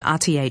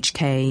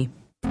RTHK.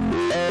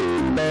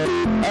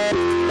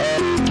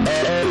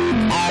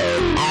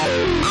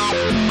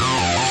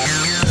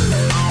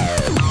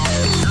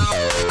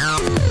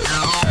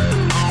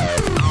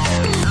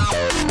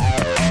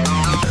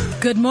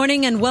 Good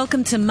morning and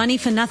welcome to Money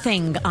for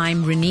Nothing.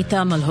 I'm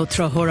Renita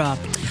Malhotra Hora.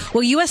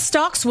 Well, U.S.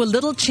 stocks were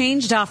little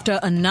changed after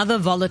another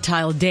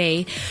volatile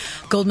day.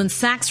 Goldman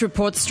Sachs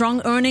reports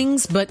strong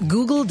earnings, but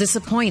Google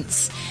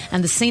disappoints.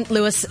 And the St.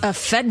 Louis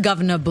Fed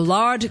Governor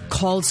Bullard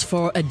calls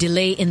for a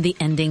delay in the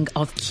ending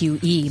of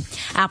QE.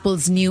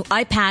 Apple's new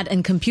iPad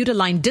and computer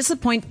line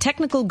disappoint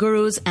technical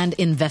gurus and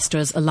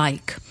investors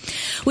alike.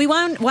 We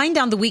wind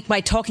down the week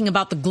by talking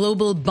about the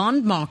global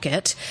bond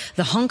market,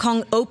 the Hong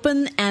Kong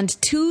Open, and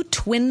two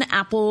twin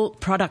Apple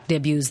product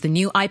debuts, the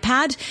new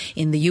iPad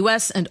in the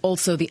U.S. and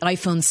also the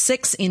iPhone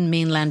 6 in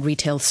mainland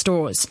retail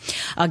stores.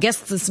 Our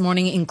guests this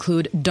morning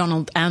include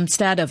Donald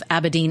Amstad of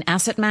Aberdeen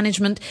Asset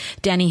Management,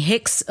 Danny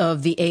Hicks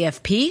of the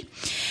AFP,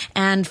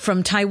 and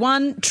from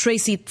Taiwan,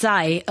 Tracy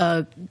Tsai,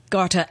 a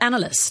Gartner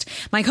analyst.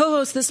 My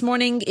co-host this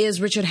morning is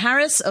Richard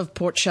Harris of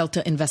Port Shelter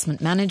Investment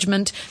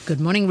Management.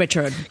 Good morning,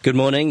 Richard. Good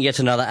morning. Yet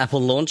another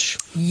Apple launch.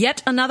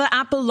 Yet another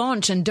Apple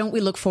launch, and don't we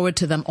look forward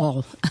to them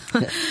all?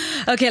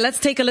 Okay, let's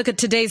take a look at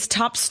today's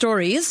top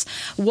stories.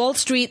 Wall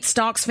Street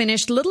stocks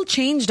finished little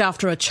changed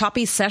after a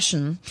choppy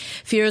session.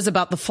 Fears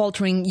about the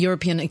faltering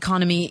European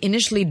economy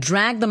initially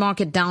dragged the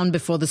market down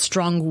before the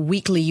strong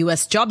weekly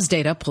U.S. jobs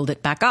data pulled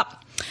it back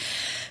up.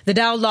 The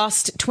Dow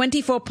lost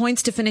 24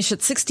 points to finish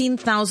at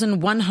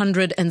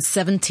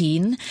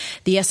 16,117.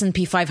 The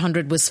S&P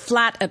 500 was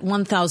flat at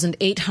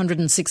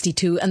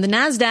 1,862, and the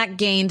Nasdaq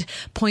gained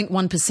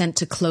 0.1%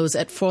 to close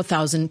at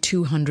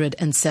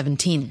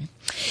 4,217.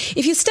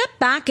 If you step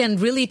back and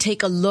really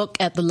take a look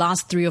at the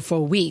last 3 or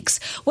 4 weeks,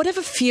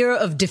 whatever fear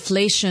of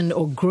deflation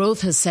or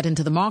growth has set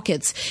into the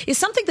markets is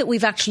something that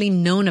we've actually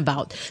known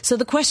about. So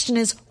the question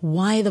is,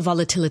 why the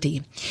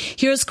volatility?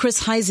 Here's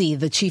Chris Heisey,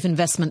 the Chief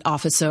Investment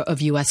Officer of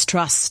U.S.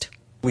 Trust.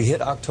 We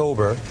hit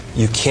October.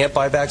 You can't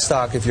buy back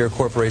stock if you're a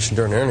corporation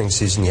during earnings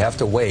season. You have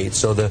to wait.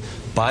 So the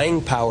buying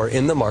power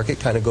in the market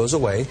kind of goes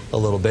away a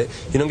little bit.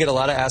 You don't get a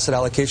lot of asset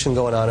allocation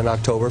going on in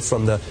October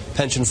from the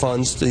pension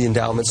funds to the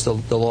endowments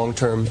to the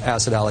long-term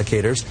asset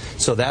allocators.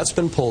 So that's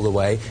been pulled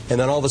away.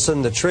 And then all of a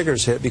sudden the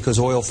triggers hit because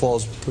oil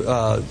falls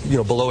below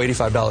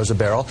 $85 a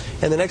barrel.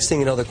 And the next thing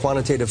you know, the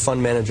quantitative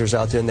fund managers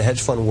out there in the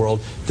hedge fund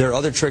world, their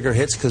other trigger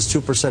hits because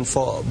 2%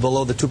 fall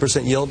below the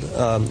 2% yield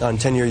on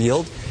 10-year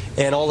yield.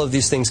 And all of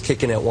these things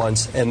kick in at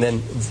once, and then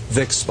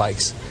VIX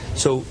spikes.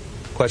 So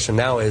the question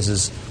now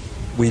is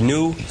we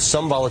knew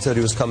some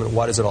volatility was coming.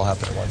 Why does it all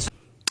happen at once?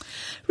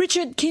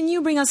 Richard, can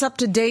you bring us up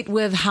to date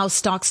with how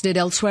stocks did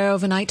elsewhere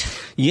overnight?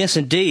 Yes,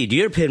 indeed.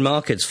 European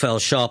markets fell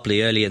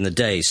sharply early in the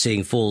day,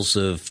 seeing falls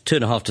of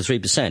 2.5% to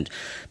 3%,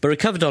 but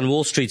recovered on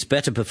Wall Street's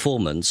better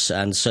performance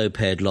and so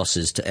pared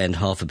losses to end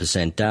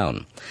 0.5%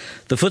 down.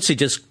 The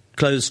FTSE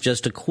closed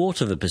just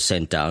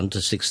 0.25% down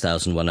to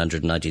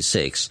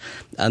 6,196,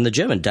 and the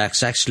German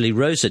DAX actually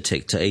rose a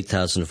tick to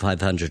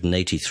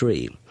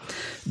 8,583.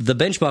 The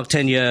benchmark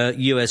 10-year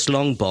U.S.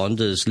 long bond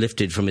has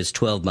lifted from its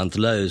 12-month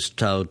lows,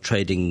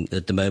 trading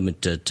at the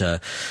moment at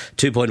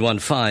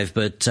 2.15,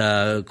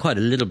 but quite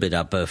a little bit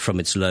up from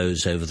its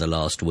lows over the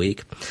last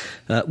week.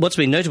 What's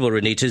been notable,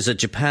 Renita, is that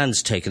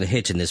Japan's taken a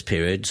hit in this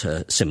period,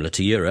 similar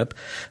to Europe,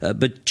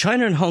 but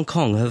China and Hong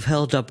Kong have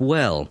held up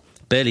well,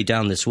 barely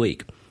down this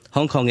week.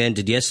 Hong Kong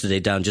ended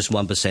yesterday down just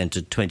 1%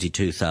 at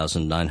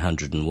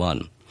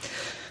 22,901.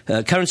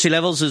 Currency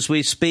levels as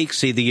we speak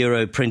see the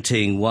euro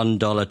printing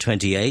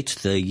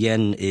 $1.28. The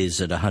yen is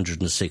at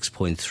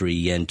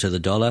 106.3 yen to the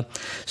dollar.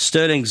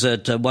 Sterling's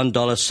at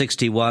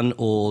 $1.61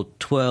 or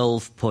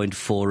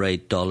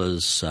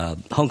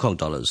 $12.48 Hong Kong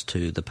dollars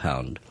to the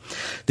pound.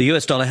 The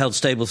US dollar held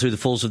stable through the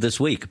falls of this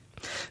week.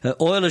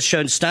 Oil has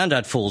shown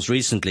standout falls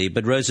recently,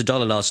 but rose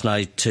 $1 last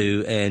night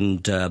to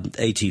end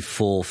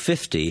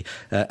 84.50,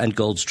 and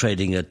gold's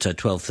trading at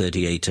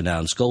 12.38 an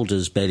ounce. Gold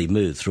has barely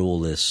moved through all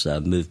this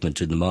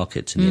movement in the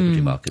markets, in the equity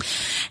markets.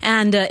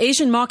 And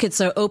Asian markets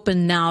are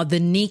open now.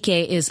 The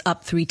Nikkei is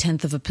up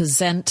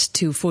 0.3%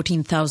 to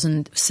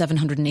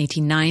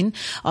 14,789.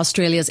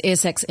 Australia's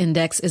ASX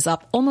index is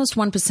up almost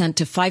 1%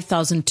 to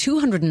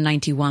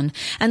 5,291,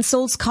 and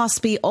Seoul's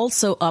Kospi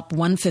also up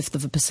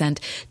 0.1%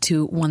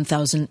 to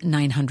 1,923.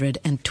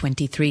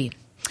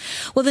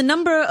 Well, the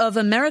number of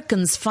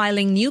Americans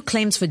filing new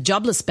claims for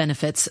jobless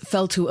benefits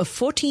fell to a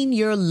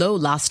 14-year low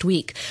last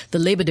week. The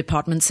Labor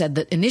Department said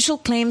that initial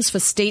claims for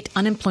state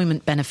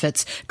unemployment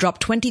benefits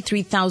dropped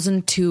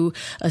 23,000 to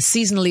a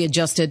seasonally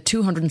adjusted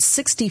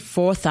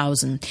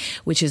 264,000,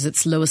 which is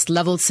its lowest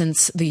level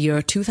since the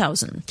year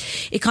 2000.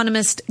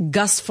 Economist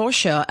Gus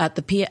Forsher at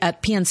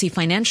PNC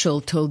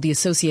Financial told the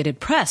Associated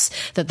Press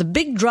that the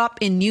big drop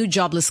in new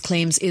jobless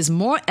claims is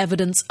more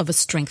evidence of a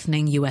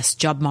strengthening U.S.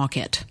 job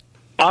market.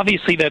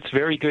 Obviously, that's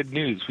very good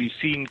news. We've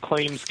seen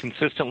claims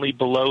consistently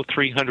below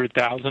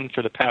 300,000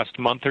 for the past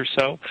month or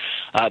so.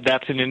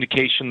 That's an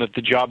indication that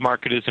the job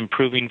market is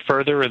improving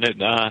further and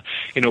that,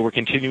 we're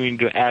continuing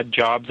to add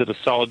jobs at a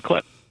solid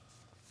clip.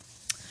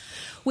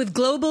 With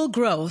global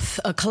growth,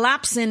 a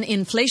collapse in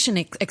inflation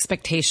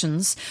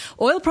expectations,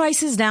 oil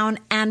prices down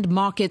and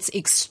markets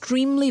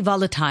extremely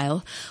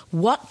volatile,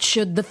 what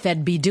should the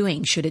Fed be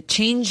doing? Should it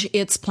change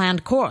its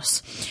planned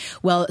course?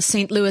 Well,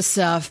 St. Louis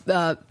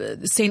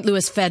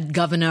Fed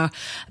Governor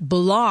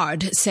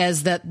Bullard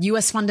says that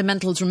U.S.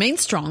 fundamentals remain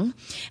strong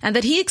and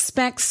that he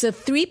expects a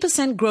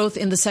 3% growth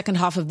in the second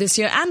half of this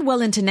year and well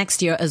into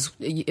next year as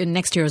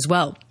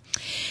well.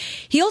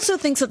 He also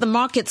thinks that the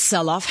market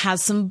sell-off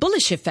has some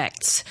bullish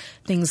effects,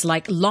 things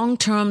like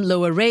long-term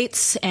lower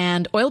rates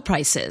and oil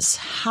prices.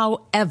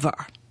 However,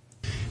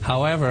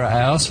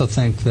 I also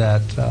think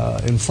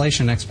that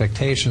inflation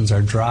expectations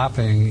are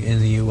dropping in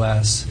the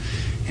U.S.,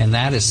 and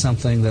that is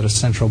something that a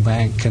central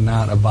bank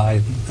cannot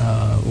abide.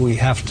 We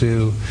have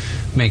to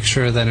make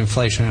sure that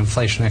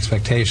inflation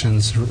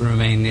expectations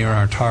remain near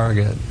our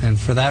target. And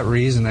for that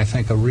reason, I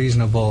think a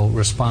reasonable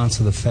response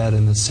of the Fed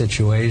in this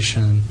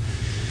situation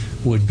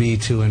would be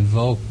to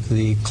invoke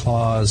the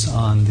clause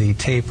on the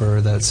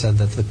taper that said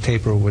that the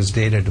taper was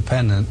data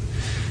dependent,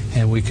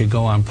 and we could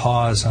go on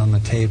pause on the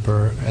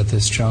taper at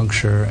this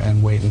juncture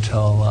and wait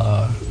until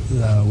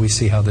we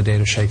see how the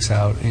data shakes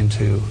out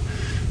into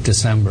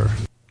December.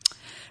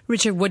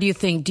 Richard, what do you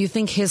think? Do you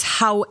think his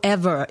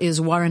however is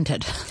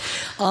warranted?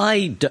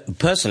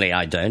 Personally,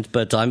 I don't,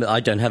 but I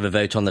don't have a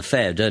vote on the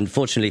Fed, and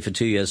fortunately for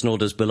 2 years, nor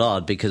does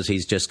Bullard, because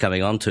he's just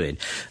coming onto it.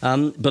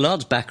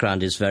 Bullard's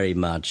background is very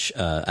much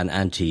an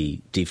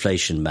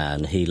anti-deflation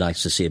man. He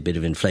likes to see a bit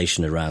of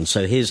inflation around,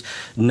 so his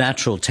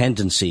natural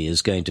tendency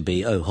is going to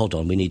be, oh, hold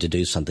on, we need to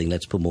do something,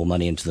 let's put more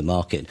money into the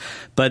market.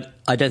 But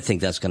I don't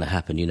think that's going to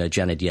happen. You know,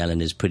 Janet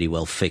Yellen is pretty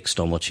well fixed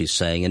on what she's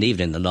saying, and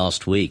even in the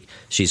last week,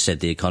 she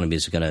said the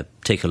economies are going to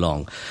tick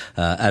along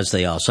as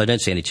they are. So I don't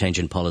see any change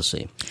in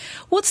policy.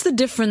 What's the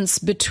difference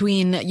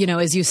between, you know,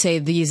 as you say,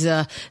 these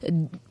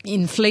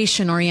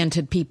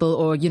inflation-oriented people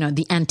or, you know,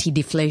 the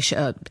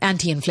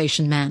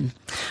anti-inflation man?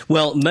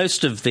 Well,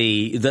 most of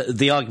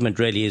the argument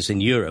really is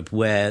in Europe,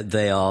 where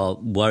they are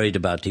worried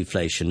about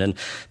deflation. And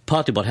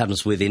partly what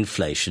happens with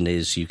inflation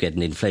is you get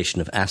an inflation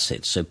of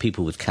assets. So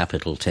people with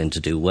capital tend to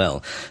do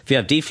well. If you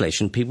have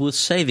deflation, people with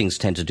savings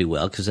tend to do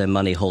well because their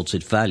money holds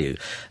its value.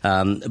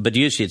 But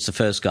usually it's the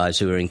first guys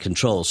who are in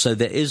control. So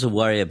there is a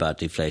worry about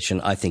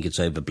deflation. I think it's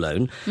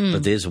overblown,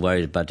 but there is a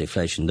worry about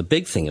deflation. The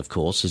big thing, of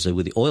course, is that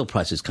with the oil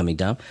prices coming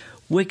down,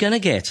 we're going to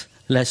get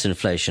less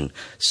inflation.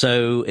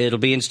 So it'll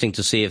be interesting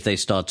to see if they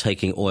start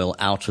taking oil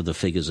out of the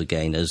figures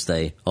again, as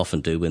they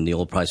often do when the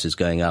oil price is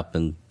going up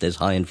and there's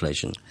high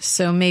inflation.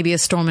 So maybe a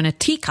storm in a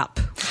teacup.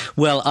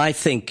 Well, I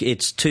think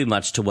it's too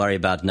much to worry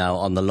about now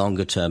on the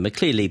longer term. But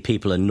clearly,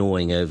 people are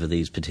gnawing over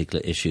these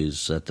particular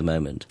issues at the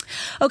moment.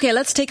 Okay,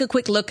 let's take a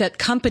quick look at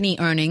company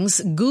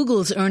earnings.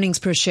 Google's earnings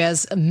per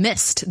shares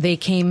missed. They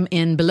came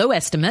in below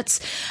estimates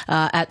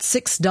at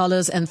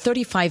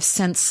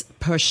 $6.35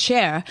 per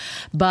share,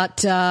 but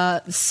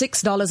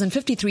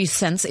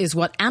 $6.53 is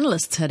what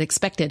analysts had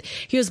expected.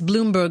 Here's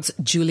Bloomberg's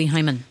Julie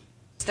Hyman.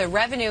 The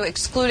revenue,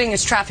 excluding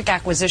its traffic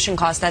acquisition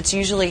cost, that's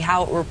usually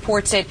how it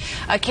reports it,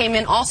 came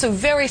in also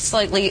very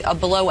slightly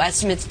below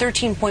estimates.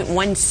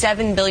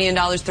 $13.17 billion,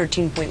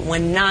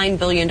 $13.19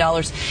 billion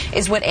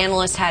is what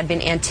analysts had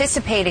been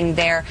anticipating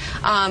there.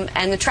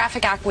 And the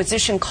traffic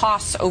acquisition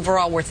costs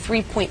overall were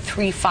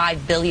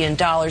 $3.35 billion.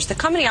 The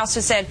company also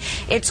said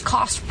its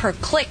cost per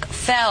click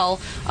fell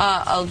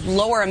a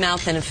lower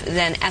amount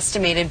than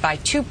estimated by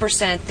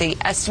 2%. The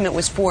estimate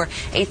was for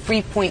a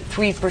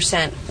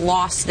 3.3%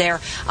 loss there.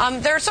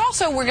 There's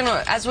also, we're going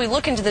to, as we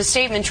look into the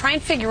statement, try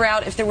and figure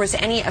out if there was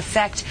any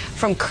effect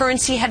from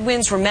currency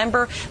headwinds.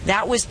 Remember,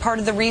 that was part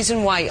of the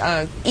reason why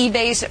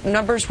eBay's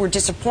numbers were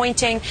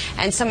disappointing,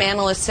 and some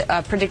analysts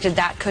predicted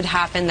that could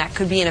happen. That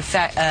could be an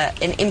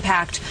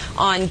impact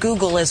on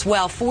Google as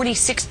well.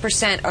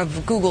 46%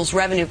 of Google's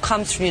revenue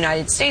comes from the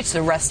United States.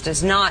 The rest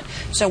does not.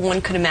 So one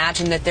could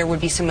imagine that there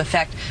would be some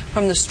effect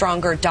from the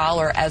stronger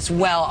dollar as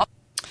well.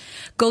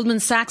 Goldman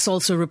Sachs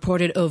also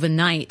reported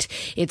overnight.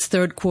 Its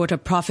third quarter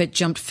profit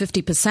jumped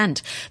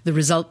 50%. The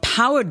result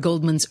powered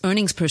Goldman's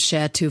earnings per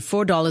share to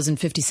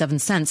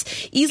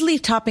 $4.57, easily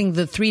topping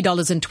the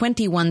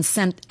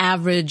 $3.21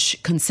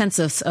 average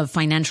consensus of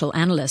financial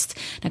analysts.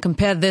 Now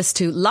compare this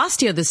to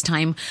last year this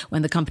time,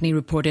 when the company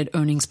reported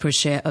earnings per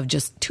share of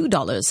just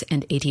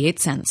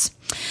 $2.88.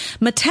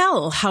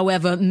 Mattel,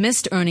 however,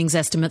 missed earnings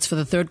estimates for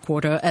the third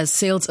quarter as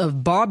sales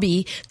of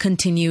Barbie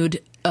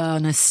continued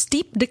on a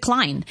steep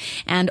decline.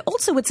 And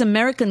also its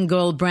American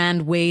Girl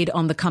brand weighed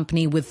on the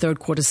company, with third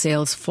quarter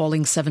sales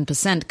falling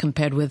 7%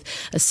 compared with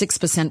a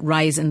 6%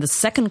 rise in the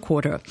second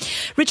quarter.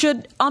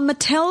 Richard, are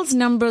Mattel's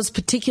numbers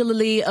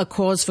particularly a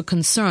cause for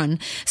concern,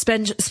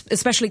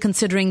 especially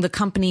considering the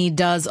company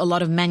does a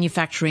lot of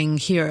manufacturing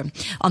here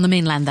on the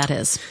mainland, that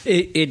is?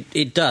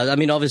 It does. I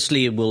mean,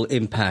 obviously it will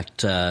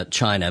impact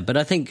China, but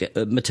I think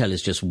Mattel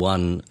is just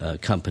one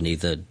company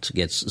that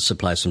gets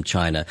supplies from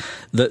China.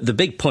 The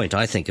big point,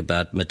 I think,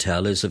 about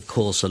Mattel is, of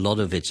course, a lot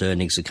of its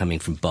earnings are coming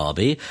from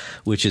Barbie,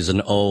 which is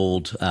an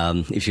old,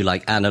 if you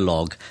like,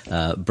 analog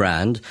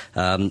brand,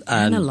 and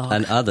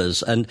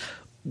others. And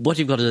what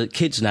you've got are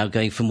kids now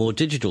going for more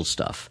digital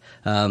stuff.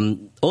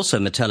 Also,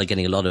 Mattel are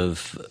getting a lot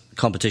of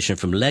competition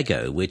from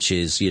Lego, which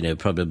is,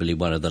 probably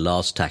one of the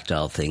last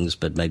tactile things,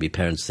 but maybe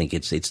parents think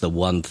it's the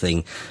one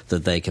thing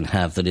that they can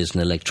have that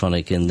isn't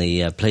electronic in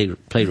the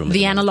playroom.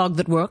 The analog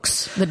that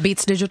works, that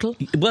beats digital?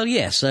 Well,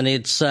 yes, and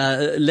it's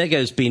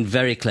Lego's been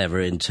very clever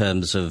in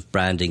terms of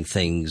branding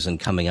things and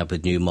coming up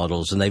with new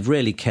models, and they've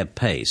really kept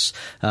pace.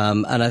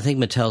 And I think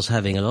Mattel's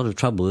having a lot of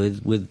trouble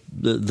with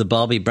the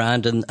Barbie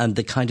brand and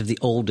the kind of the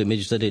old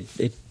image that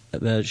it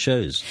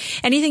shows.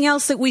 Anything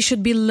else that we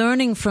should be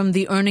learning from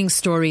the earnings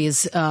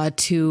stories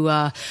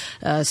to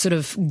sort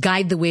of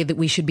guide the way that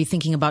we should be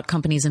thinking about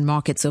companies and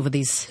markets over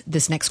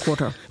this next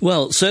quarter?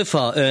 Well, so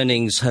far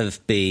earnings have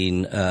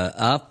been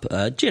up,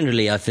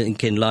 generally I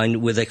think in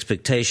line with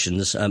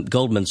expectations.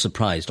 Goldman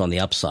surprised on the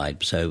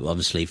upside, so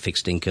obviously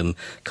fixed income,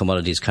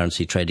 commodities,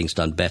 currency trading's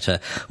done better.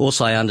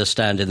 Also, I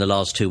understand in the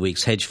last 2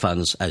 weeks hedge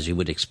funds, as you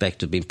would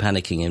expect, have been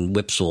panicking and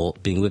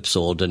being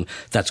whipsawed, and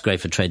that's great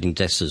for trading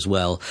desks as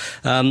well.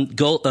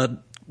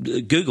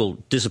 Google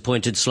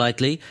disappointed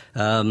slightly,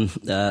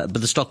 but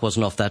the stock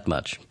wasn't off that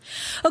much.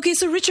 Okay,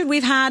 so Richard,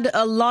 we've had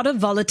a lot of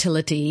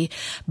volatility,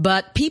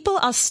 but people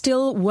are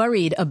still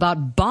worried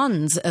about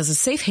bonds as a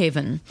safe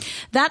haven.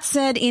 That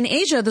said, in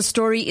Asia, the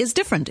story is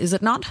different, is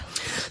it not?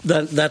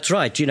 That's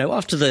right.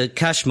 After the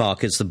cash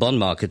markets, the bond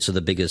markets are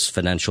the biggest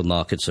financial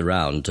markets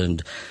around.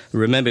 And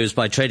remember, it was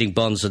by trading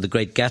bonds that the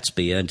great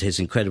Gatsby earned his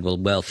incredible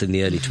wealth in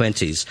the early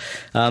 20s.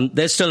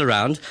 They're still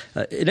around.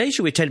 In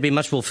Asia, we tend to be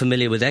much more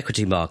familiar with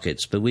equity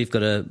markets, but we've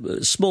got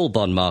a small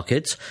bond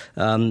market.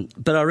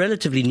 But our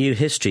relatively new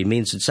history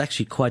means it's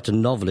actually quite a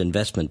novel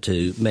investment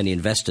to many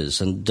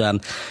investors. And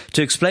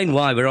to explain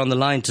why, we're on the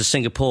line to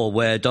Singapore,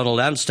 where Donald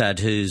Amstad,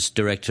 who's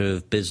Director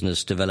of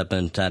Business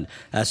Development and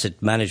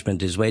Asset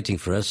Management, is waiting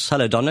for us.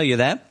 Hello, Don, are you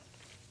there?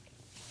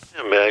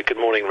 Good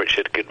morning,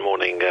 Richard. Good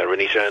morning,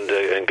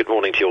 Renita, and good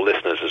morning to your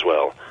listeners as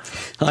well.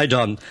 Hi,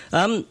 Don.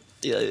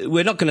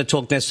 We're not going to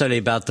talk necessarily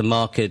about the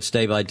markets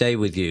day by day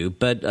with you,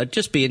 but I'd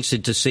just be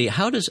interested to see,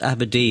 how does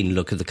Aberdeen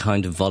look at the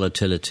kind of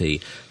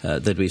volatility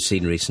that we've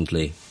seen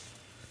recently?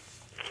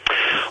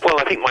 Well,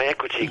 I think my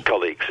equity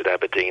colleagues at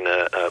Aberdeen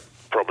are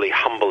probably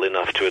humble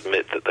enough to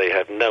admit that they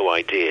have no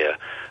idea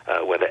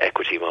whether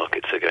equity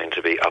markets are going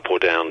to be up or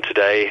down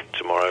today,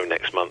 tomorrow,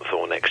 next month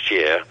or next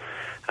year.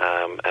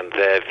 And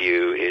their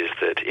view is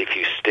that if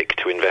you stick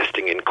to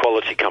investing in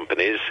quality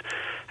companies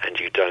and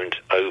you don't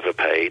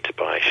overpay to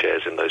buy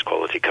shares in those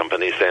quality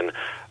companies, then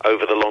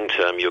over the long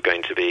term you're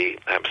going to be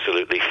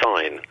absolutely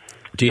fine.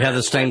 Do you have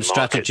the same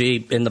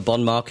strategy in the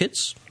bond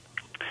markets?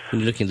 When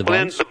you're looking at the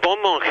bonds? Well, the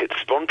bond markets,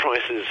 bond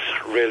prices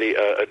really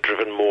are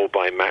driven more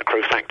by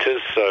macro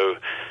factors, so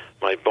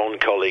my bond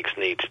colleagues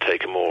need to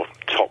take a more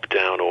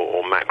top-down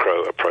or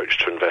macro approach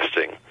to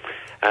investing.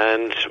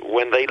 And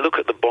when they look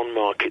at the bond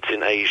markets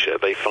in Asia,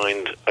 they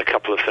find a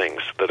couple of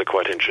things that are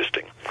quite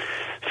interesting.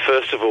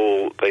 First of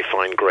all, they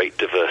find great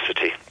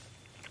diversity,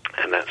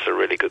 and that's a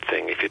really good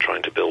thing if you're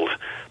trying to build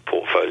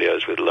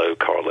portfolios with low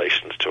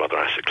correlations to other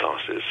asset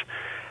classes.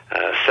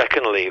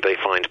 Secondly, they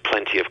find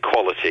plenty of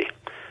quality,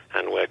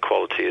 and where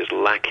quality is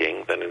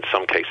lacking, then in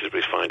some cases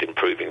we find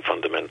improving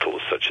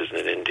fundamentals, such as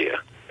in India.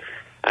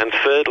 And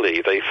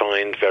thirdly, they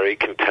find very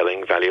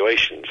compelling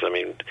valuations. I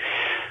mean,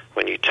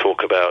 when you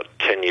talk about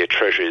 10-year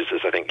treasuries,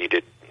 as I think you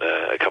did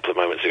a couple of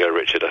moments ago,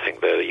 Richard, I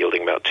think they're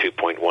yielding about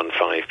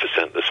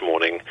 2.15% this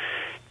morning.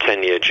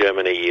 10-year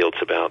Germany yields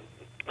about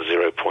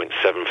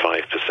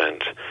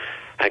 0.75%.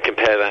 And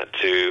compare that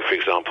to, for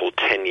example,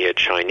 10-year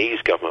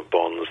Chinese government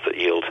bonds that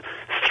yield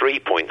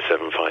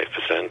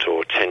 3.75%,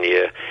 or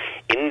 10-year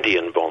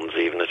Indian bonds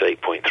even at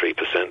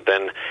 8.3%,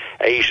 then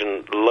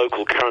Asian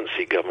local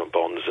currency government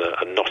bonds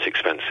are not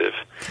expensive.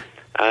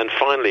 And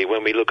finally,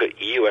 when we look at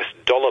US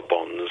dollar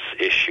bonds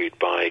issued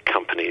by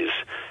companies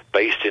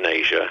based in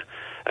Asia,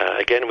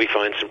 again we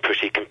find some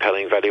pretty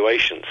compelling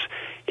valuations.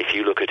 If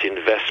you look at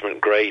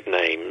investment-grade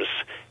names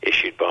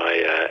issued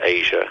by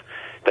Asia,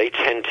 they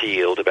tend to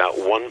yield about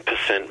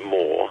 1%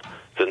 more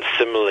than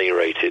similarly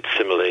rated,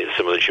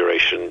 similar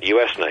duration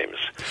US names.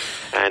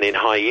 And in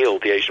high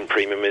yield, the Asian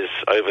premium is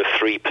over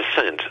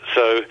 3%.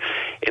 So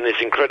in this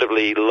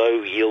incredibly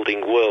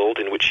low-yielding world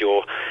in which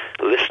your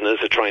listeners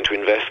are trying to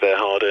invest their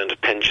hard-earned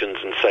pensions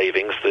and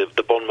savings,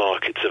 the bond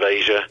markets of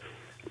Asia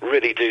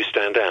really do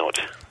stand out.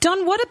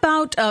 Don, what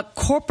about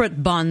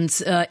corporate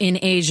bonds in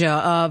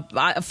Asia?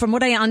 From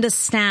what I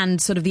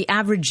understand, sort of the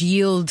average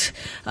yield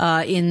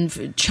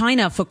in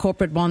China for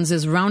corporate bonds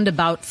is around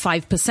about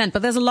 5%.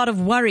 But there's a lot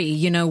of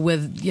worry,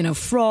 with,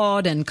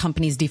 fraud and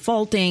companies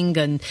defaulting,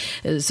 and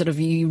sort of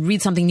you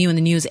read something new in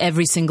the news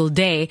every single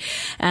day.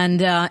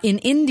 And in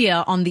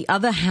India, on the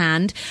other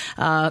hand,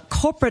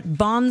 corporate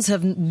bonds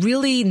have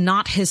really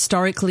not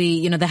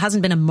historically, there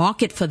hasn't been a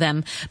market for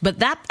them. But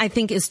that, I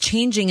think, is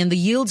changing, and the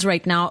yields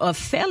right now are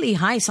fairly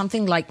high,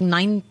 something like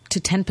 9 to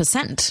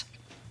 10%.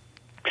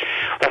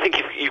 I think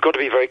you've got to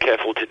be very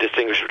careful to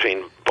distinguish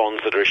between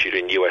bonds that are are issued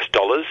in US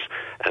dollars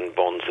and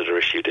bonds that are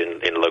issued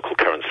in local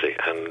currency.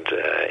 And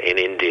in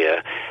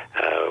India,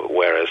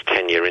 whereas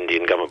 10-year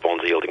Indian government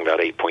bonds are yielding about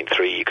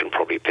 8.3, you can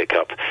probably pick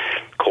up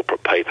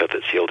corporate paper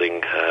that's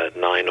yielding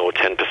 9 or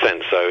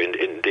 10%. So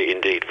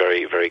indeed,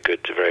 very, very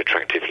good, very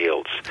attractive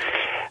yields.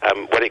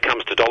 When it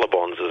comes to dollar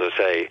bonds, as I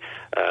say,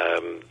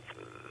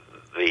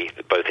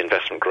 both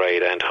investment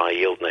grade and high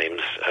yield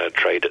names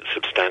trade at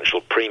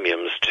substantial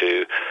premiums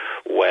to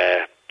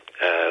where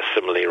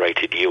similarly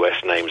rated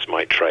US names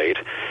might trade.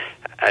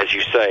 As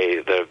you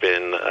say, there have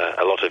been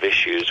a lot of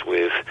issues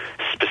with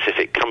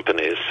specific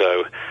companies,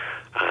 so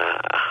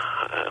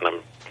and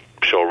I'm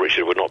sure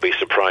Richard would not be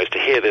surprised to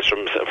hear this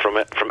from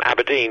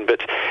Aberdeen,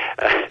 but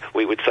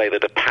we would say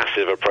that a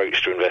passive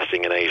approach to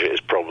investing in Asia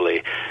is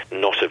probably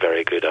not a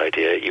very good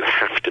idea. You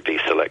have to be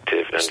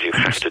selective and you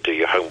have to do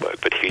your homework.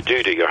 But if you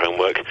do your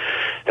homework,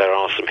 there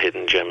are some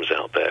hidden gems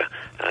out there,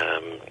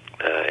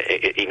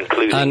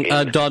 including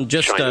Don,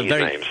 just Chinese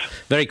names.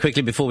 Very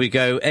quickly before we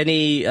go,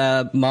 any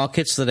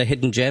markets that are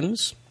hidden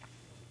gems?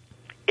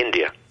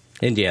 India.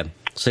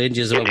 So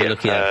India's what we're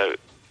looking at.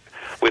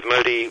 With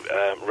Modi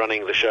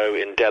running the show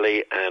in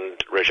Delhi and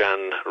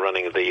Rajan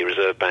running the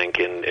Reserve Bank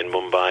in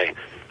Mumbai,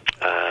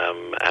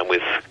 and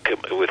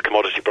with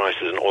commodity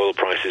prices and oil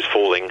prices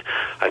falling,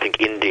 I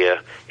think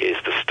India is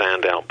the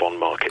standout bond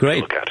market to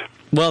look at.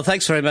 Well,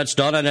 thanks very much,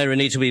 Don. I know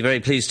Renita will be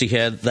very pleased to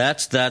hear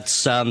that.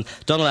 That's Donald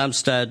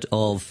Amstad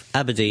of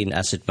Aberdeen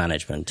Asset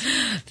Management.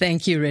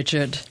 Thank you,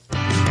 Richard.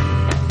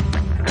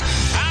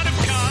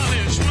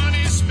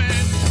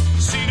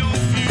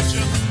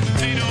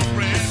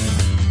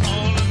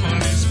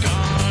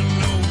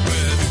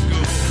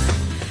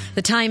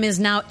 The time is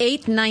now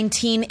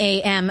 8:19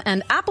 a.m.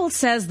 and Apple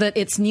says that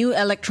its new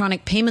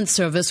electronic payment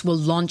service will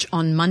launch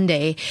on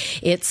Monday.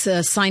 It's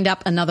signed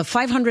up another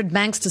 500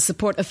 banks to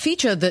support a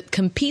feature that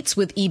competes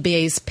with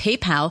eBay's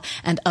PayPal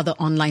and other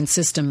online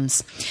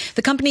systems.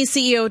 The company's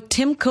CEO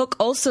Tim Cook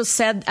also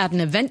said at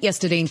an event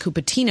yesterday in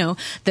Cupertino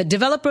that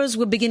developers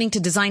were beginning to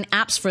design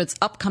apps for its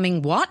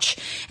upcoming watch,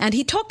 and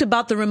he talked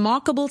about the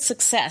remarkable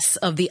success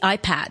of the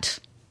iPad.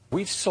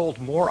 We've sold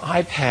more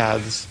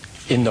iPads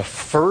in the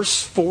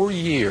first 4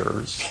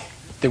 years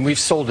than we've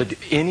sold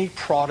any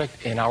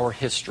product in our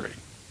history.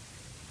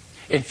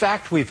 In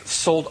fact, we've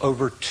sold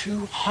over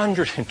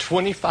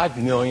 225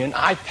 million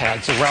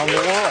iPads around the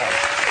world.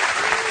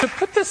 To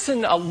put this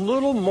in a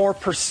little more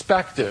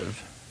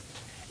perspective,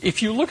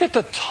 if you look at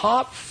the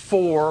top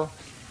 4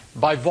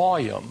 by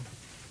volume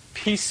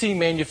PC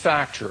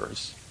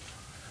manufacturers,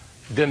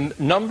 the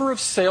number of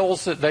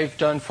sales that they've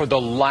done for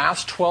the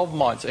last 12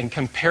 months and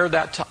compare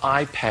that to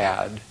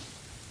iPad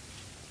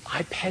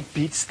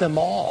beats them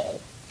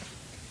all.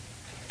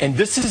 And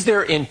this is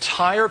their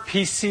entire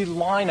PC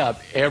lineup,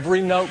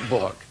 every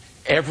notebook,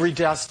 every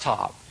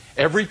desktop,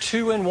 every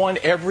 2-in-1,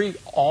 every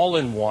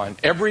all-in-one,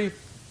 every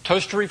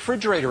toaster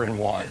refrigerator in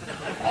one,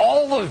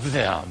 all of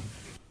them.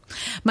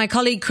 My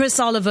colleague Chris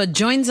Oliver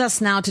joins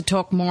us now to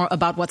talk more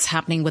about what's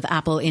happening with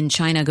Apple in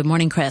China. Good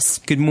morning, Chris.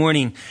 Good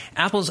morning.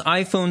 Apple's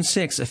iPhone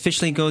 6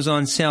 officially goes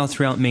on sale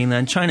throughout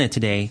mainland China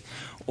today.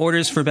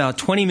 Orders for about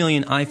 20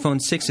 million iPhone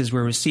 6s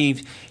were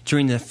received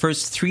during the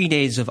first 3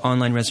 days of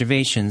online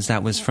reservations.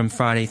 That was from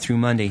Friday through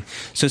Monday.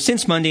 So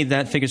since Monday,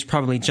 that figure's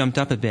probably jumped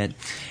up a bit.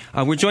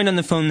 We're joined on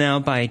the phone now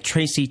by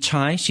Tracy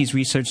Chai. She's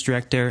research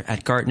director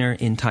at Gartner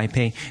in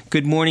Taipei.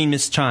 Good morning,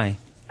 Ms. Chai.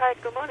 Hi,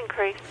 good morning,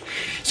 Chris.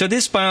 So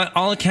this, by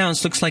all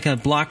accounts, looks like a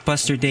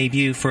blockbuster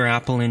debut for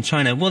Apple in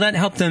China. Will that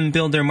help them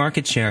build their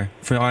market share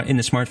in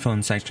the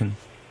smartphone section?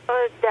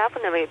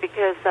 Definitely,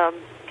 because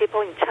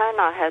people in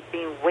China have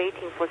been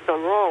waiting for so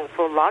long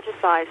for larger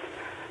size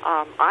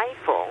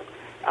iPhone.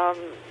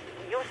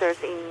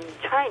 Users in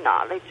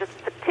China, they just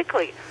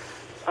particularly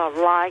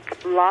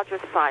like larger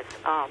size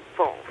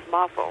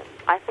smartphone.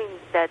 I think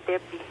that their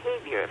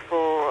behavior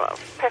for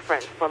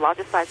preference for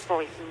larger size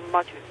phone is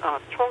much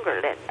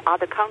stronger than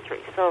other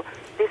countries. So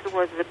this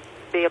would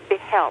be a big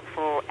help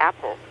for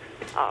Apple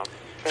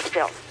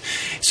themselves.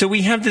 So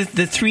we have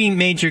the 3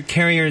 major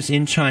carriers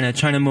in China,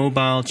 China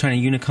Mobile, China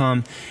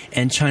Unicom,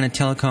 and China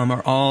Telecom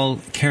are all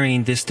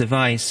carrying this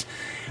device.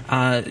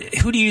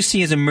 Who do you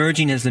see as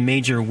emerging as the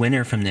major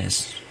winner from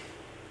this?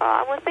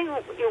 I would think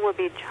it would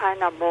be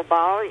China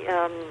Mobile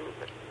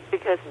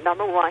because,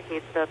 number one,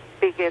 he's the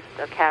biggest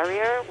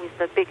carrier with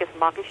the biggest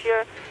market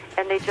share,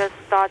 and they just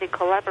started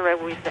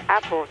collaborating with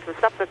Apple to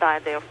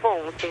subsidize their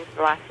phones since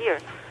last year.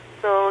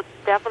 So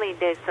definitely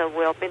this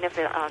will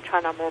benefit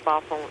China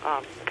Mobile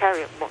phone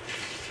carrier most.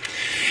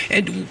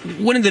 And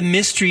one of the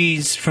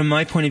mysteries from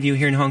my point of view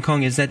here in Hong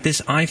Kong is that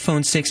this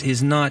iPhone 6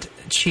 is not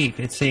cheap.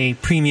 It's a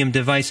premium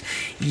device,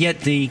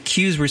 yet the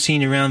queues we're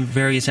seeing around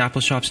various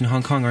Apple shops in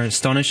Hong Kong are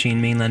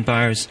astonishing. Mainland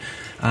buyers,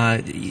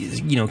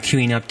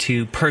 queuing up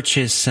to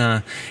purchase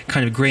kind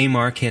of gray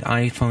market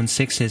iPhone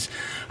 6s.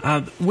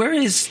 Where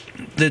is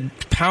the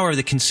power of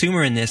the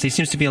consumer in this? There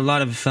seems to be a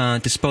lot of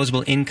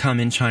disposable income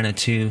in China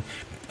to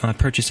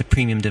purchase a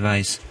premium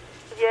device.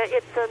 Yeah,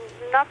 it's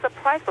not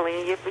surprisingly,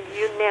 if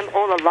you name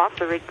all the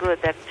luxury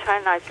goods, that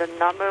China is the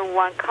number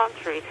one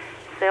country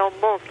sell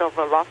most of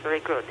the luxury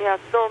goods. There are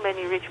so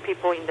many rich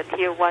people in the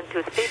tier 1,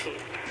 2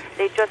 cities.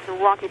 They just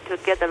wanted to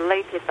get the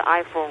latest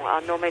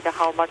iPhone, no matter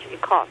how much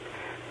it costs.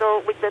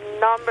 So with the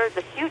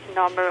huge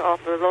number of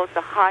those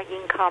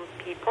high-income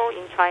people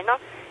in China,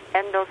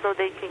 and also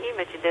they can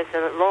imagine there's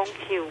a long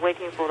queue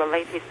waiting for the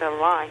latest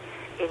line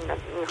in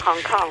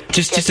Hong Kong.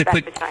 Just a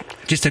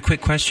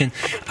quick question.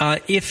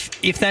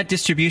 If that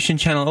distribution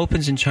channel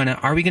opens in China,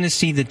 are we going to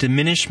see the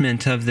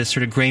diminishment of the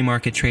sort of gray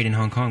market trade in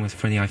Hong Kong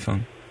for the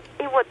iPhone?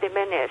 It would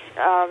diminish.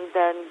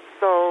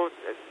 So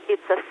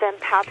it's the same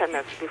pattern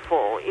as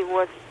before. It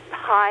was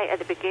high at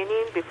the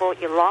beginning before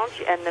it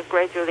launched, and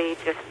gradually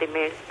just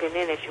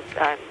diminished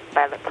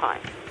by the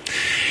time.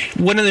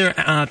 One other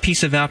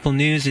piece of Apple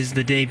news is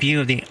the debut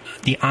of the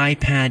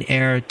iPad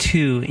Air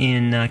 2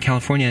 in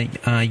California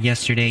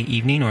yesterday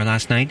evening or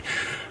last night.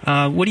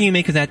 What do you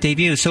make of that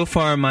debut? So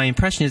far, my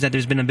impression is that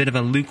there's been a bit of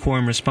a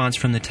lukewarm response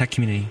from the tech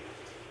community.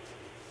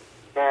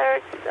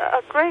 There's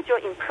a gradual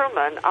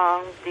improvement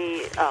on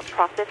the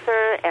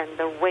processor and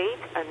the weight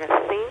and the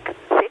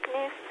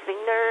thickness,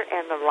 thinner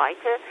and the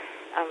lighter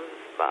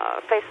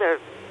faster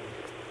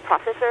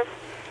processors.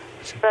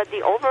 But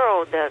the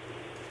overall, the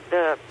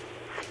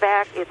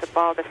spec is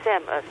about the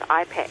same as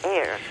iPad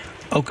Air.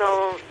 Okay.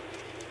 So,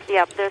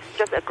 yeah, there's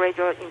just a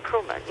gradual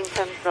improvement in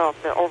terms of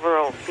the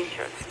overall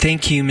features.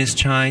 Thank you, Ms.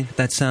 Chai.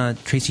 That's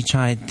Tracy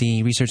Chai,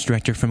 the research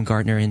director from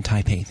Gartner in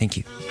Taipei. Thank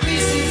you.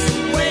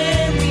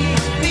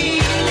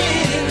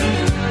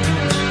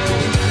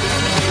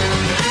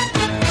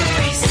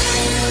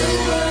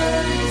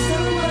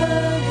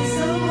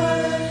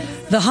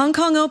 The Hong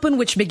Kong Open,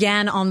 which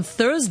began on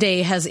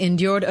Thursday, has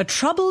endured a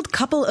troubled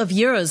couple of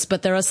years,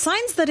 but there are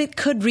signs that it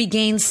could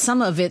regain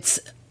some of its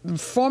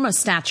former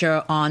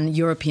stature on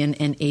European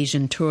and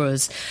Asian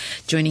tours.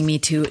 Joining me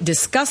to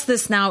discuss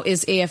this now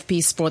is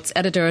AFP sports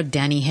editor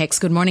Danny Hicks.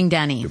 Good morning,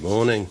 Danny. Good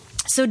morning.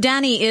 So,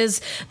 Danny,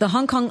 is the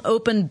Hong Kong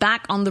Open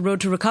back on the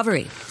road to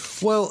recovery?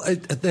 Well,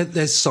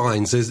 there's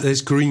signs,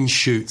 there's green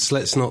shoots.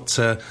 Let's not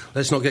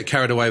get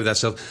carried away with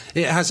ourselves.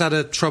 It has had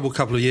a troubled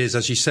couple of years,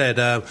 as you said.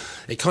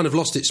 It kind of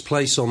lost its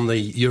place on the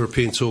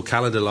European Tour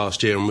calendar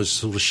last year and was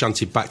sort of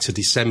shunted back to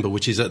December,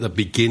 which is at the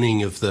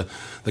beginning of the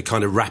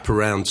kind of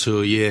wraparound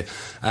tour year,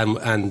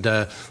 and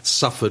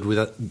suffered with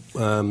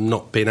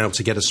not being able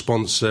to get a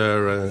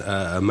sponsor,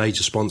 a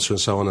major sponsor, and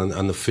so on.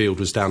 And the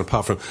field was down.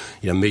 Apart from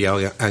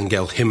Miguel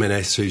Angel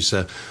Jimenez, who's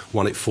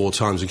won it 4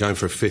 times and going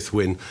for a 5th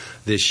win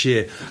this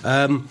year.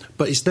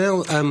 But it's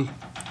now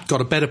got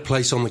a better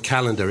place on the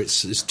calendar.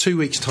 It's 2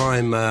 weeks'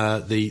 time.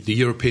 The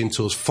European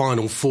Tour's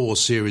Final 4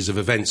 series of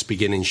events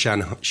begin in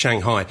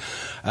Shanghai,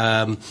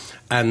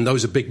 and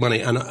those are big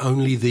money. And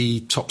only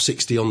the top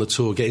 60 on the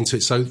tour get into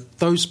it. So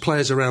those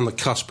players around the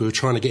cusp who are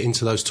trying to get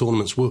into those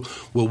tournaments will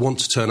want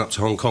to turn up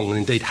to Hong Kong, and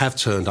indeed have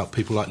turned up.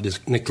 People like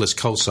Nicholas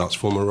Colsaerts,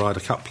 former Ryder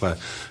Cup player,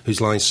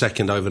 who's lying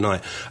second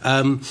overnight.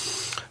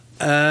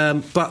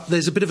 But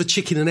there's a bit of a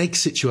chicken and egg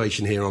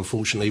situation here,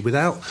 unfortunately.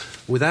 Without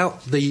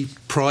the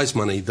prize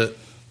money that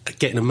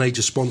getting a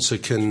major sponsor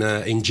can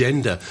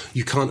engender,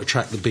 you can't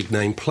attract the big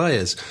name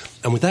players.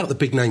 And without the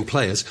big name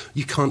players,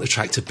 you can't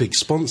attract a big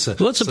sponsor.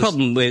 What's the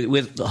problem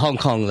with Hong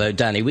Kong, though,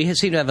 Danny? We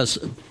seem to have a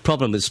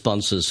problem with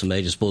sponsors for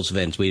major sports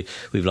events. We've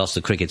lost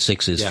the Cricket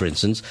Sixes, for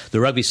instance. The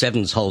Rugby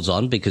Sevens holds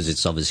on because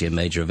it's obviously a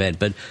major event,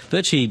 but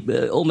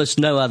virtually almost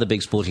no other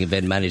big sporting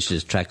event manages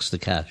to attract the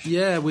cash.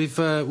 Yeah,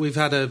 we've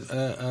had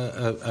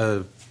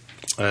a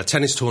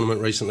tennis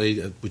tournament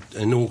recently.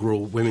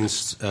 Inaugural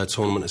women's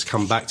tournament has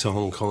come back to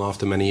Hong Kong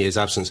after many years'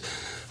 absence.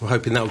 We're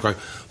hoping that will grow.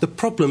 The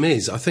problem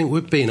is, I think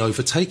we're being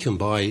overtaken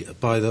by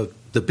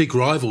the big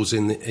rivals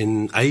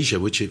in Asia,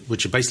 which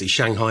are basically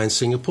Shanghai and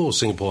Singapore.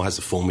 Singapore has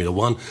the Formula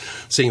One.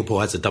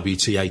 Singapore has the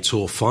WTA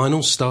Tour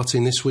Finals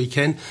starting this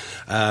weekend.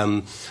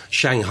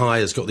 Shanghai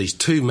has got these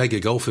 2 mega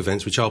golf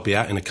events, which I'll be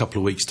at in a couple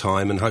of weeks'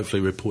 time and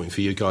hopefully reporting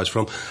for you guys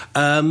from.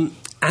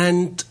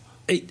 And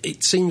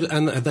it seems,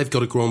 and they've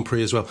got a Grand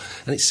Prix as well,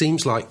 and it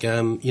seems like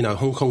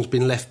Hong Kong's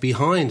been left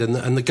behind,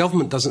 and the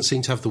government doesn't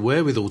seem to have the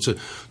wherewithal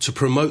to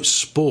promote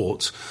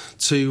sport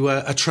to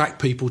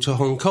attract people to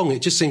Hong Kong.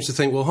 It just seems to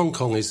think, well, Hong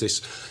Kong is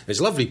this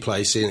lovely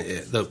place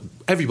that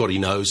everybody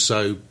knows,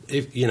 so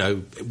if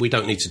we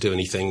don't need to do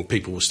anything,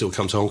 people will still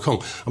come to Hong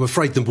Kong. I'm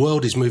afraid the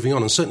world is moving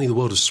on, and certainly the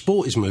world of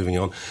sport is moving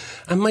on,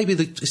 and maybe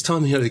it's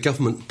time the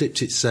government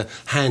dipped its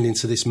hand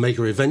into this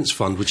mega events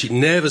fund, which it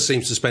never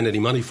seems to spend any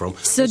money from.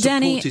 So,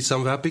 Danny, supported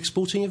some of our big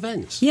sporting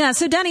events. Yeah,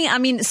 so Danny, I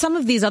mean, some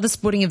of these other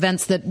sporting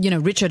events that,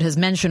 Richard has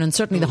mentioned, and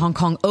certainly the Hong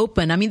Kong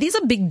Open, I mean, these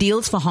are big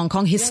deals for Hong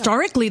Kong.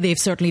 Historically, they've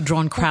certainly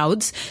drawn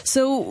crowds.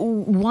 So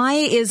why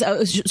is,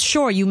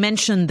 sure, you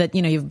mentioned that,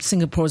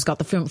 Singapore's got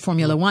the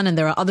Formula One and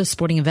there are other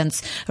sporting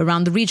events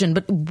around the region,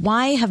 but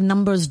why have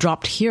numbers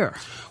dropped here?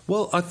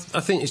 Well, I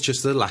think it's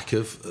just the lack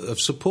of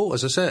support,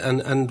 as I said,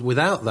 and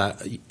without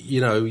that,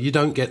 you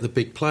don't get the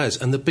big players,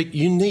 and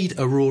you need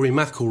a Rory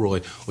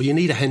McIlroy, or you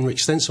need a Henrik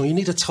Stenson, or you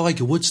need a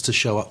Tiger Woods to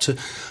show up to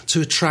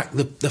attract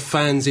the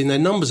fans in their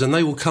numbers, and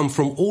they will come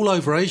from all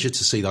over Asia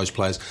to see those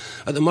players.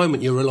 At the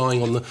moment, you're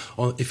relying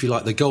on if you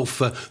like, the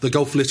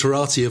golf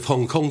literati of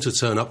Hong Kong to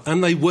turn up,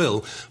 and they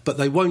will, but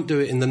they won't do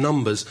it in the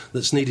numbers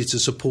that's needed to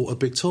support a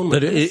big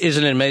tournament. But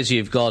isn't it amazing?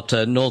 You've got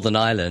Northern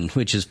Ireland,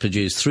 which has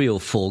produced 3 or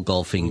 4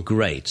 golfing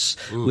greats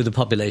with a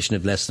population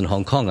of less than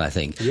Hong Kong, I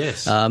think.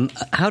 Yes.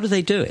 How do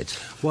they do it?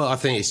 Well, I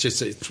think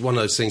it's one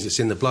of those things that's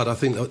in the blood. I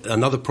think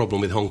another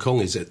problem with Hong Kong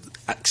is that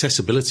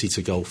accessibility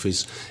to golf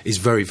is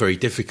very, very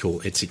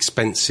difficult. It's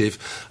expensive.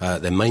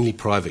 They're mainly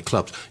private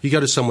clubs. You go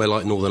to somewhere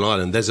like Northern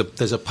Ireland, there's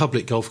a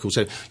public golf course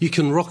there. You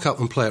can rock up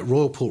and play at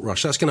Royal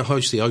Portrush. That's going to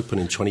host the Open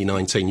in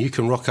 2019. You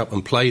can rock up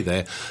and play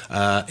there.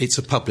 It's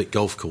a public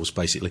golf course,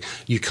 basically.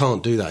 You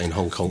can't do that in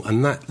Hong Kong,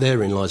 and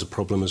therein lies a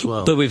problem as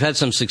well. But we've had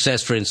some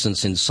success, for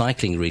instance, in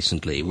cycling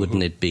recently.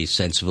 Wouldn't it be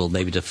sensible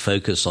maybe to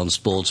focus on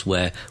sports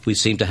where we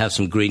seem to have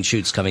some green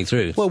shoots coming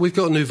through? Well, we've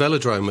got a new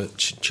velodrome at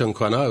Chung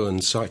Kwan O,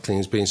 and cycling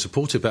is being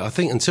supported. But I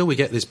think until we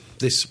get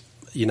this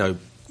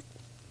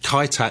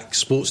high-tech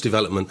sports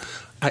development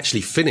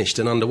actually finished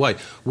and underway,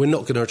 we're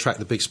not going to attract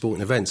the big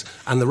sporting events.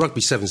 And the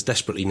Rugby Sevens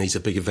desperately needs a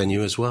bigger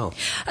venue as well.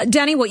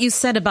 Danny, what you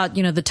said about,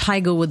 the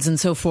Tiger Woods and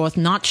so forth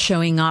not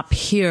showing up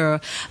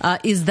here,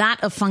 is that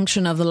a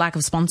function of the lack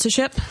of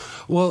sponsorship?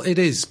 Well, it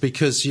is,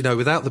 because,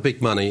 without the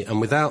big money and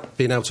without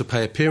being able to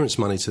pay appearance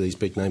money to these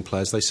big-name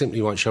players, they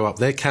simply won't show up.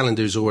 Their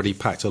calendar is already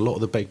packed. A lot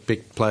of the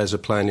big players are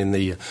playing in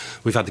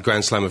we've had the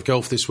Grand Slam of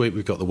Golf this week,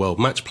 we've got the World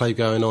Match Play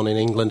going on in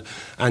England,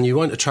 and you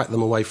won't attract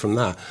them away from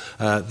that.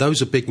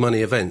 Those are big money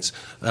events.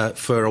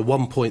 For a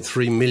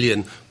 1.3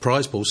 million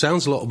prize pool,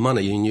 sounds a lot of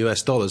money in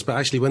US dollars, but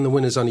actually when the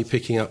winner's only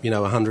picking up,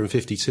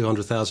 150,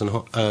 200,000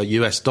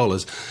 US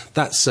dollars,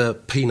 that's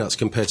peanuts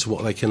compared to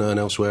what they can earn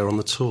elsewhere on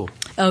the tour.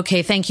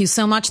 Okay, thank you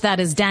so much. That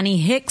is Danny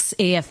Hicks,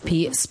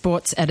 AFP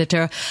sports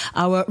editor,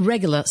 our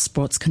regular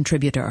sports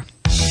contributor.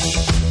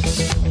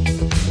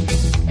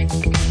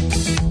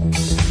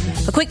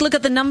 A quick look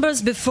at the numbers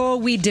before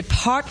we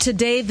depart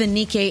today. The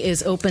Nikkei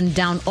is open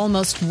down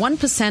almost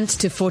 1%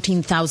 to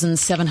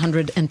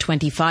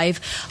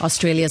 14,725.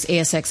 Australia's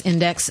ASX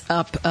index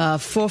up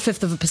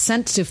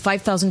 0.4% to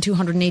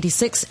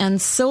 5,286.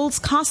 And Seoul's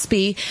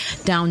Kospi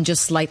down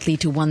just slightly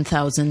to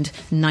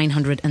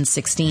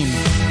 1,916.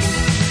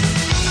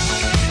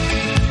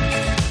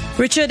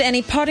 Richard,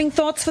 any parting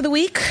thoughts for the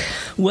week?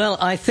 Well,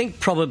 I think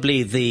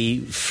probably the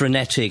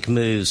frenetic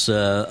moves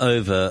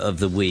over of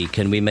the week,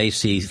 and we may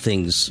see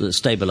things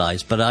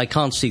stabilise, but I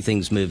can't see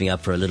things moving up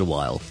for a little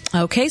while.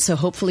 Okay, so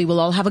hopefully we'll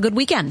all have a good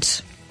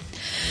weekend.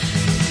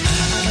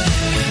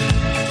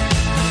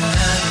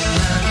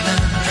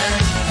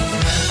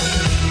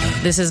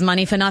 This is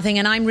Money for Nothing,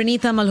 and I'm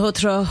Renita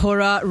Malhotra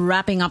Hora,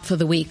 wrapping up for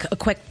the week. A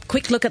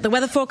quick look at the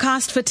weather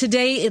forecast for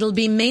today. It'll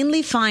be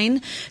mainly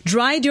fine,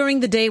 dry during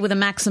the day with a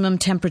maximum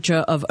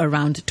temperature of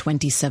around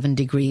 27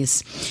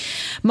 degrees.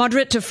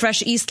 Moderate to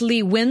fresh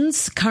easterly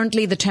winds.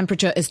 Currently the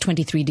temperature is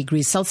 23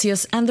 degrees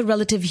Celsius and the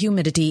relative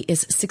humidity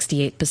is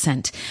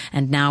 68%.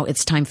 And now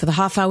it's time for the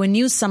half-hour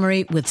news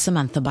summary with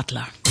Samantha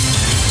Butler.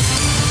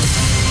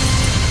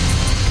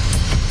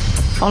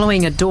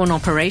 Following a dawn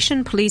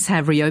operation, police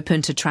have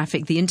reopened to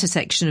traffic the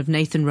intersection of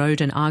Nathan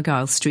Road and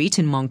Argyle Street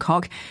in Mong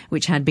Kok,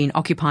 which had been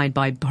occupied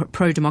by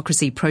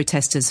pro-democracy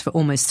protesters for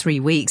almost 3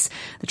 weeks.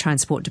 The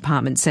Transport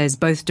Department says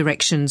both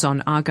directions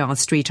on Argyle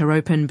Street are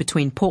open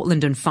between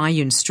Portland and Fai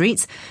Yuen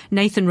Streets.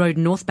 Nathan Road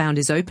northbound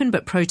is open,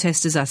 but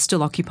protesters are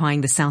still occupying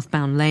the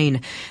southbound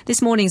lane.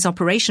 This morning's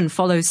operation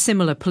follows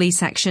similar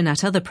police action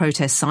at other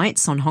protest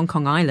sites on Hong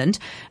Kong Island.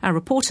 Our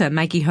reporter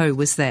Maggie Ho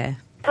was there.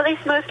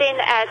 Police moved in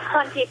at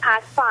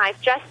 5:20,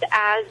 just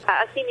as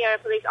a senior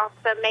police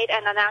officer made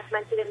an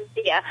announcement to the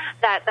media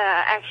that the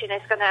action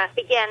is going to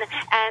begin.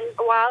 And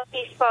while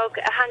he spoke,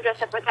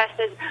 hundreds of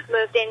protesters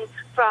moved in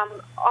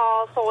from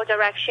all 4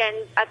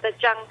 directions at the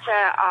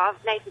juncture of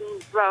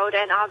Nathan Road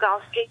and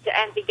Argyle Street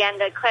and began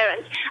the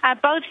clearance.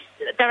 Both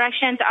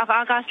directions of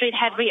Argyle Street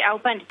had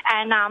reopened,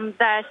 and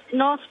the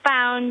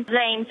northbound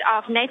lanes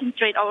of Nathan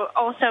Street are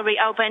also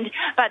reopened,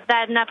 but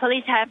then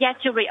police have yet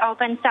to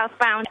reopen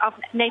southbound of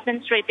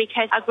Nathan Street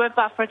because a group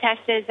of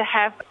protesters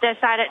have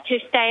decided to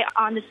stay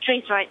on the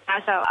streets right now.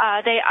 So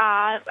they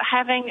are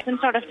having some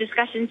sort of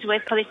discussions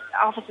with police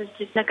officers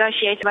to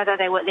negotiate whether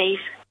they would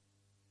leave.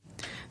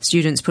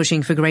 Students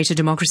pushing for greater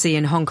democracy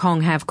in Hong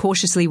Kong have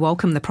cautiously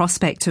welcomed the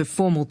prospect of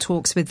formal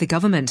talks with the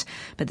government.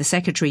 But the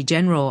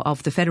Secretary-General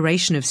of the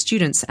Federation of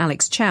Students,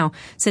 Alex Chow,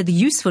 said the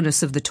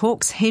usefulness of the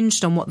talks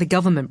hinged on what the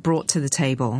government brought to the table.